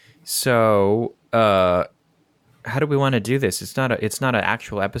So, how do we want to do this? It's not an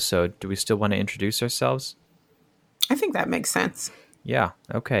actual episode. Do we still want to introduce ourselves? I think that makes sense. Yeah.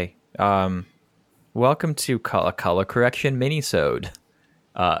 Okay. Welcome to a color correction minisode,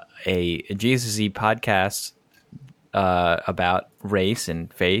 a Jesus-y podcast about race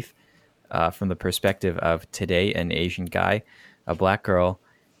and faith from the perspective of today an Asian guy, a black girl,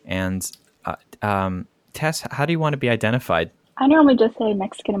 and Tess. How do you want to be identified? I normally just say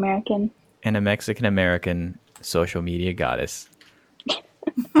Mexican American. And a Mexican American social media goddess.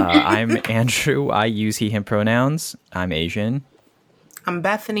 I'm Andrew. I use he, him pronouns. I'm Asian. I'm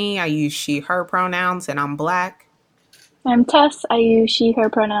Bethany. I use she, her pronouns, and I'm black. I'm Tess. I use she, her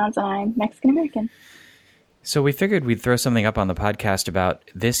pronouns, and I'm Mexican American. So we figured we'd throw something up on the podcast about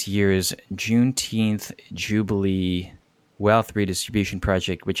this year's Juneteenth Jubilee Wealth Redistribution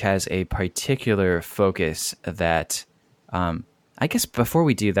Project, which has a particular focus that, I guess before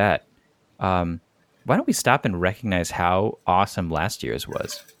we do that, why don't we stop and recognize how awesome last year's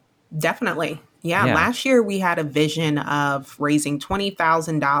was? Definitely. Yeah. Last year we had a vision of raising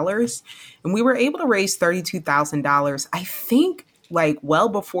 $20,000 and we were able to raise $32,000. I think like well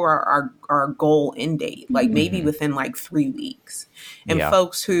before our goal end date, like maybe within like 3 weeks. And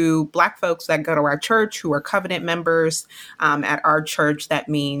black folks that go to our church who are covenant members at our church, that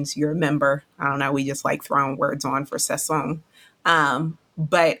means you're a member. I don't know. We just like throwing words on for Sesson.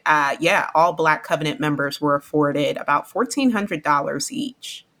 But all Black Covenant members were afforded about $1,400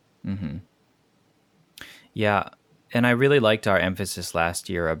 each. Mm-hmm. Yeah. And I really liked our emphasis last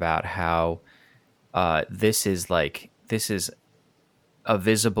year about how this is a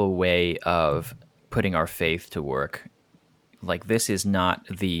visible way of putting our faith to work. Like this is not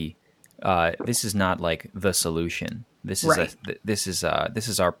like the solution. This is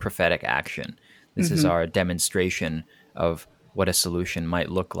our prophetic action. This is our demonstration of what a solution might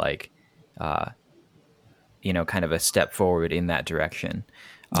look like, kind of a step forward in that direction.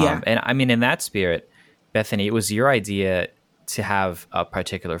 And I mean, in that spirit, Bethany, it was your idea to have a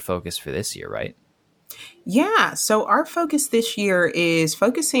particular focus for this year, right? Yeah. So our focus this year is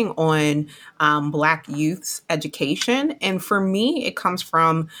focusing on Black youth's education. And for me, it comes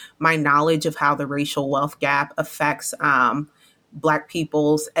from my knowledge of how the racial wealth gap affects Black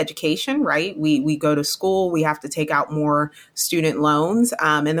people's education, right? We go to school, we have to take out more student loans,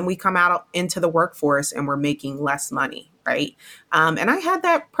 and then we come out into the workforce and we're making less money, right? And I had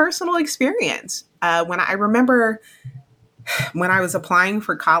that personal experience when I remember when I was applying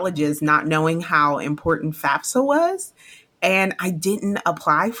for colleges, not knowing how important FAFSA was, and I didn't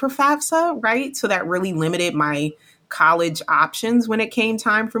apply for FAFSA, right? So that really limited my college options when it came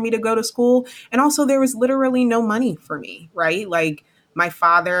time for me to go to school. And also there was literally no money for me, right? Like my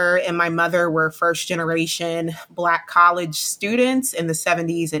father and my mother were first generation Black college students in the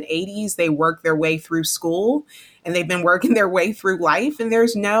 70s and 80s. They worked their way through school and they've been working their way through life. And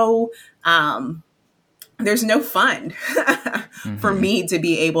there's no fund for me to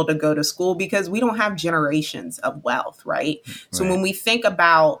be able to go to school because we don't have generations of wealth, right? So when we think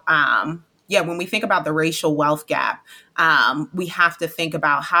about when we think about the racial wealth gap, we have to think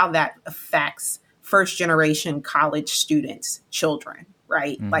about how that affects first generation college students' children,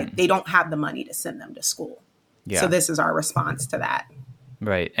 right? Mm-hmm. Like they don't have the money to send them to school. Yeah. So this is our response to that.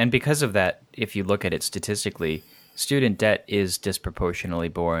 Right. And because of that, if you look at it statistically, student debt is disproportionately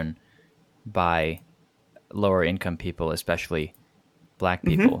borne by lower income people, especially Black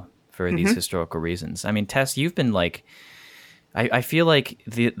people, for these historical reasons. I mean, Tess, you've been like, I feel like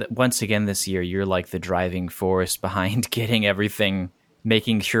once again this year, you're like the driving force behind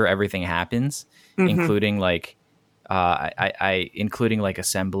making sure everything happens, including like, including like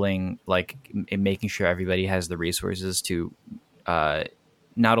assembling, like making sure everybody has the resources to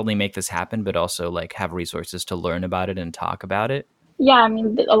not only make this happen, but also like have resources to learn about it and talk about it. Yeah, I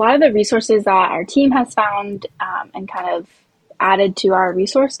mean, a lot of the resources that our team has found and kind of added to our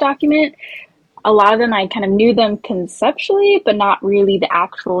resource document, a lot of them, I kind of knew them conceptually, but not really the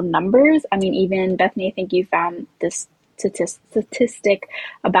actual numbers. I mean, even Bethany, I think you found this statistic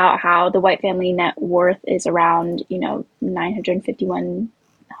about how the white family net worth is around,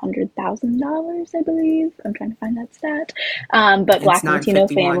 $951,000, I believe. I'm trying to find that stat. But Black and Latino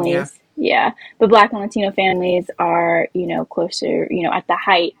families, but Black and Latino families are, closer, at the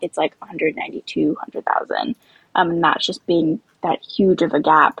height, it's like 192,000. And that's just being that huge of a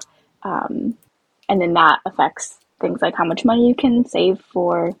gap. And then that affects things like how much money you can save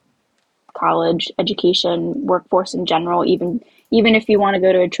for college, education, workforce in general. Even if you want to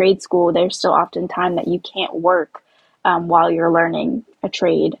go to a trade school, there's still often time that you can't work while you're learning a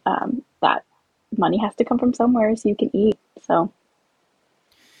trade. That money has to come from somewhere so you can eat. So,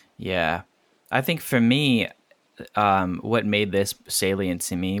 Yeah. I think for me, what made this salient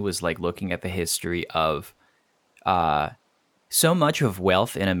to me was like looking at the history of so much of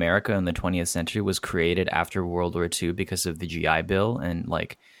wealth in America in the 20th century was created after World War II because of the GI Bill and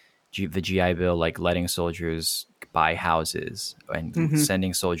like the GI Bill, like letting soldiers buy houses and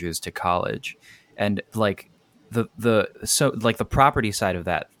sending soldiers to college, and like the property side of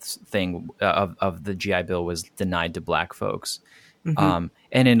that thing of the GI Bill was denied to Black folks. And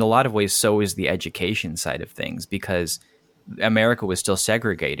in a lot of ways, so is the education side of things, because America was still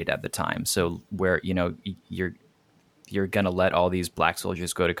segregated at the time. So where, you're going to let all these Black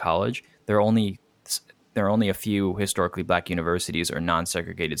soldiers go to college, there are only a few historically Black universities or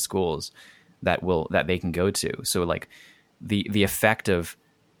non-segregated schools that they can go to. So like the effect of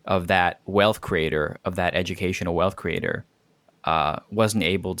that wealth creator, of that educational wealth creator, wasn't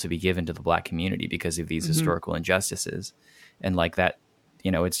able to be given to the Black community because of these historical injustices. And like that,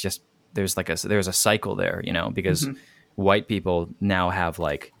 it's just, there's a cycle there, because white people now have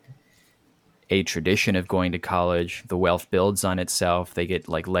like a tradition of going to college. The wealth builds on itself. They get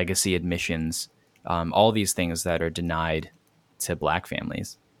like legacy admissions, all these things that are denied to Black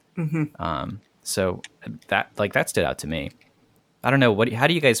families. So that stood out to me. I don't know. How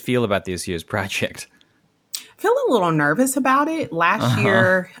do you guys feel about this year's project? I feel a little nervous about it. Last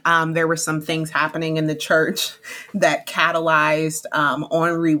year, there were some things happening in the church that catalyzed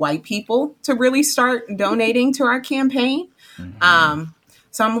ornery white people to really start donating to our campaign.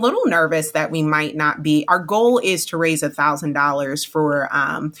 So I'm a little nervous that we might not be. Our goal is to raise $1,000 for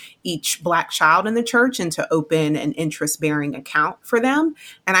each Black child in the church and to open an interest-bearing account for them.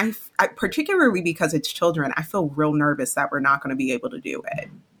 And I particularly because it's children, I feel real nervous that we're not going to be able to do it.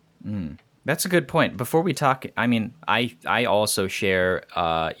 That's a good point. Before we talk, I mean, I also share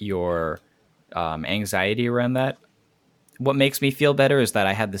your anxiety around that. What makes me feel better is that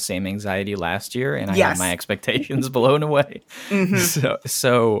I had the same anxiety last year, and I had my expectations blown away.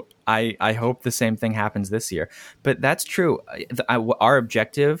 So I hope the same thing happens this year. But that's true. Our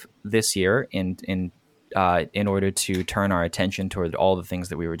objective this year, in order to turn our attention toward all the things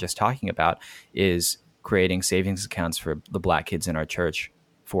that we were just talking about, is creating savings accounts for the Black kids in our church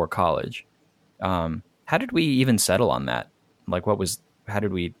for college. How did we even settle on that? Like, how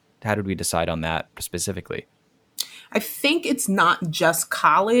did we decide on that specifically? I think it's not just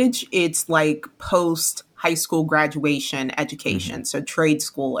college. It's like post high school graduation education. So trade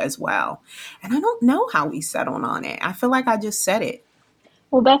school as well. And I don't know how we settled on it. I feel like I just said it.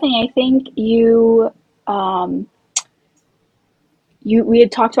 Well, Bethany, I think we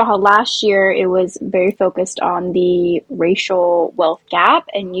had talked about how last year it was very focused on the racial wealth gap,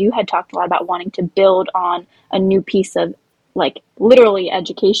 and you had talked a lot about wanting to build on a new piece of like literally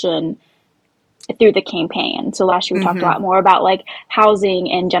education through the campaign. So last year we talked a lot more about like housing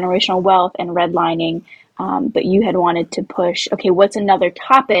and generational wealth and redlining, but you had wanted to push, okay, what's another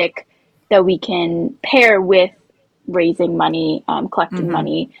topic that we can pair with raising money, collecting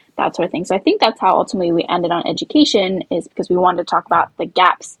money, that sort of thing. So I think that's how ultimately we ended on education, is because we wanted to talk about the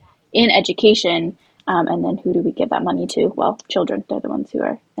gaps in education, and then who do we give that money to? Well, children. They're the ones who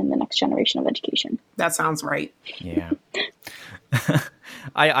are in the next generation of education. That sounds right. Yeah.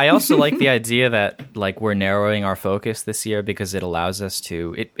 I also like the idea that like we're narrowing our focus this year because it allows us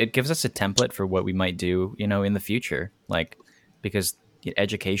to, it gives us a template for what we might do, in the future. Like, because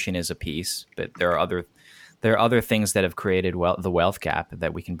education is a piece, but there are other things that have created the wealth gap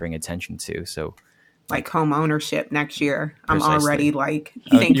that we can bring attention to. So, like home ownership next year. Precisely. I'm already like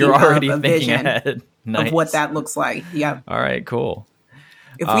thinking you're already of a thinking vision ahead. Nice. of what that looks like. Yep. All right, cool.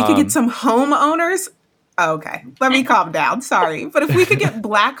 If we could get some homeowners, okay, let me calm down. Sorry. But if we could get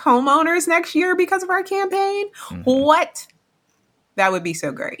Black homeowners next year because of our campaign, that would be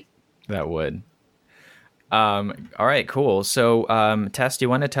so great. That would. All right, cool. So, Tess, do you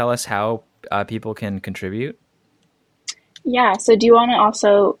want to tell us how people can contribute? Yeah. So do you want me to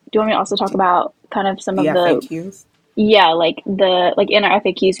also talk about kind of some of the FAQs? Yeah, like in our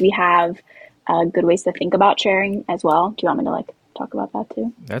FAQs, we have good ways to think about sharing as well. Do you want me to like talk about that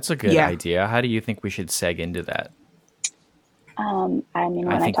too? That's a good idea. How do you think we should seg into that? I mean,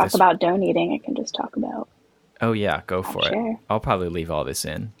 when I talk about donating, I can just talk about. Oh yeah, go for it. I'll probably leave all this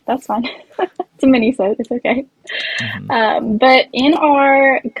in. That's fine. It's a mini-sode. It's okay. But in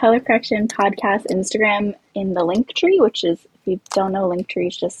our Color Correction podcast Instagram, in the link tree, which is, if you don't know, link tree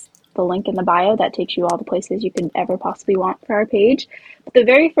is just the link in the bio that takes you all the places you could ever possibly want for our page. But the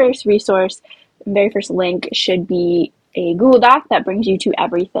very first resource, very first link should be a Google Doc that brings you to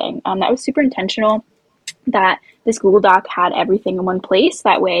everything. That was super intentional, that this Google Doc had everything in one place.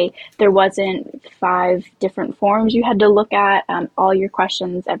 That way there wasn't 5 different forms you had to look at. All your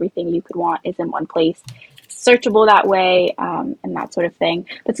questions, everything you could want is in one place. Searchable that way, and that sort of thing.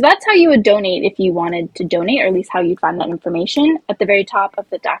 But so that's how you would donate if you wanted to donate, or at least how you'd find that information. At the very top of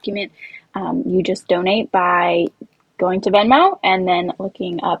the document, you just donate by going to Venmo and then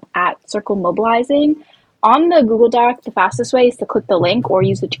looking up at Circle Mobilizing. On the Google Doc, the fastest way is to click the link or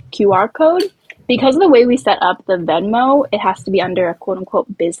use the QR code. Because of the way we set up the Venmo, it has to be under a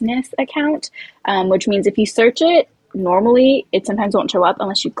quote-unquote business account, which means if you search it, normally it sometimes won't show up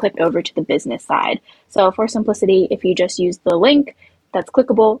unless you click over to the business side. So for simplicity, if you just use the link that's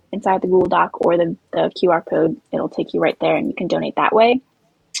clickable inside the Google Doc or the QR code, it'll take you right there and you can donate that way.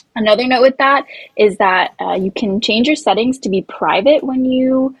 Another note with that is that you can change your settings to be private when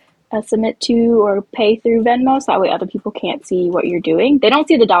you submit to or pay through Venmo, so that way other people can't see what you're doing. They don't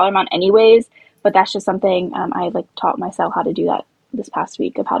see the dollar amount anyways, but that's just something I taught myself how to do that this past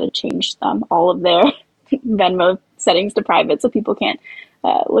week, of how to change all of their Venmo settings to private so people can't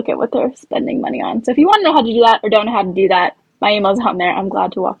look at what they're spending money on. So if you want to know how to do that or don't know how to do that, my email's on there. I'm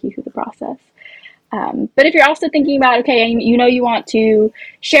glad to walk you through the process. But if you're also thinking about, okay, you know you want to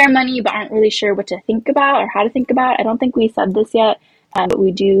share money but aren't really sure what to think about or how to think about, I don't think we said this yet, but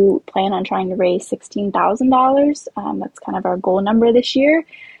we do plan on trying to raise $16,000. That's kind of our goal number this year.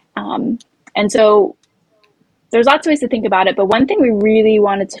 And so there's lots of ways to think about it, but one thing we really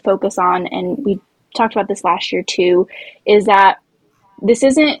wanted to focus on, and we talked about this last year too, is that this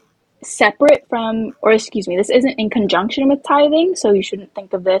isn't separate from, or excuse me, this isn't in conjunction with tithing. So you shouldn't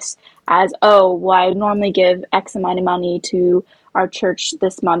think of this as, oh, well, I normally give X amount of money to our church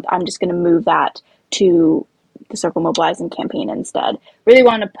this month. I'm just going to move that to the Circle Mobilizing campaign instead. Really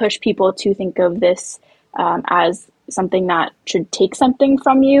want to push people to think of this as something that should take something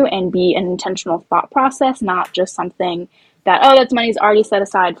from you and be an intentional thought process, not just something that, oh, that's money's already set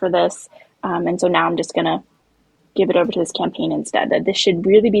aside for this. And so now I'm just going to give it over to this campaign instead. That this should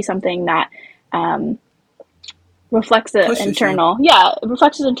really be something that reflects an internal,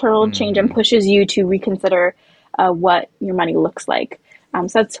 reflects an internal change and pushes you to reconsider what your money looks like. So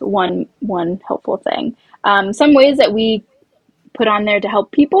that's one helpful thing. Some ways that we put on there to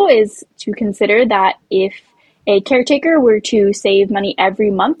help people is to consider that if a caretaker were to save money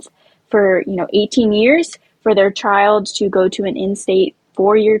every month for 18 years for their child to go to an in-state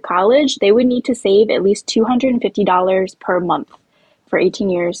 4-year college, they would need to save at least $250 per month for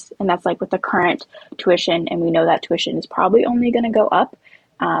 18 years. And that's with the current tuition. And we know that tuition is probably only going to go up.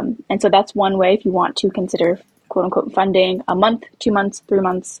 And so that's one way if you want to consider quote unquote funding a month, 2 months, 3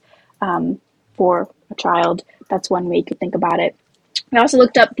 months for a child. That's one way you could think about it. I also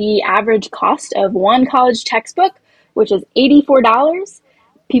looked up the average cost of one college textbook, which is $84.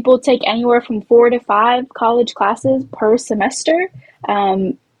 People take anywhere from 4 to 5 college classes per semester.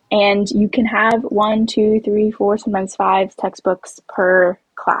 And you can have 1, 2, 3, 4, sometimes 5 textbooks per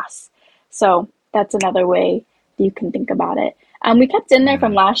class. So that's another way that you can think about it. We kept in there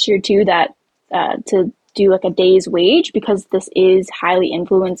from last year too that to do a day's wage, because this is highly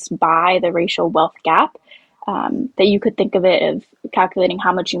influenced by the racial wealth gap, that you could think of it of calculating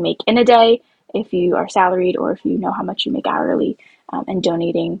how much you make in a day if you are salaried or if you know how much you make hourly, and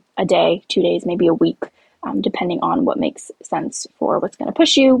donating a day, 2 days, maybe a week, depending on what makes sense for what's going to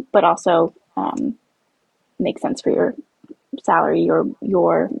push you, but also makes sense for your salary or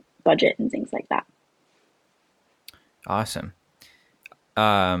your budget and things like that. Awesome.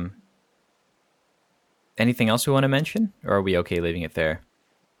 Anything else we want to mention, or are we okay leaving it there?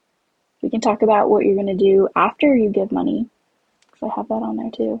 We can talk about what you're going to do after you give money, because I have that on there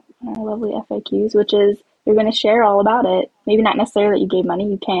too, on our lovely FAQs, which is you're going to share all about it. Maybe not necessarily that you gave money,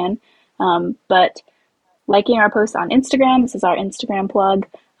 you can, but liking our posts on Instagram, this is our Instagram plug,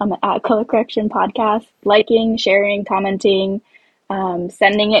 at Color Correction Podcast, liking, sharing, commenting,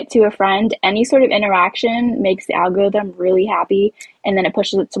 sending it to a friend, any sort of interaction makes the algorithm really happy, and then it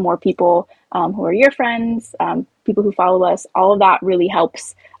pushes it to more people who are your friends, people who follow us. All of that really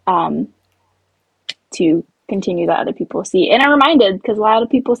helps to continue that other people see and are reminded, because a lot of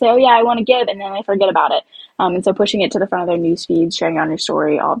people say, oh yeah, I want to give, and then they forget about it. And so pushing it to the front of their news feeds, sharing on your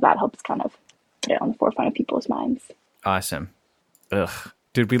story, all of that helps kind of put it on the forefront of people's minds. Awesome. Ugh.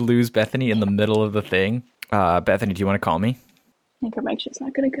 Did we lose Bethany in the middle of the thing? Bethany, do you want to call me? I think her mic's just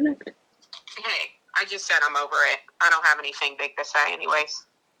not going to connect. Hey, I just said I'm over it. I don't have anything big to say anyways.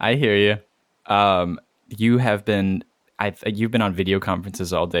 I hear you. You've been on video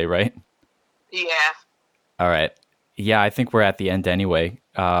conferences all day, right? Yeah. All right. Yeah, I think we're at the end anyway.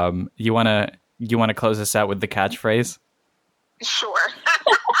 You wanna close us out with the catchphrase? Sure.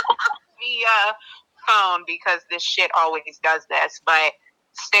 phone because this shit always does this, but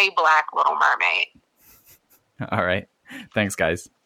stay black, Little Mermaid. All right. Thanks, guys.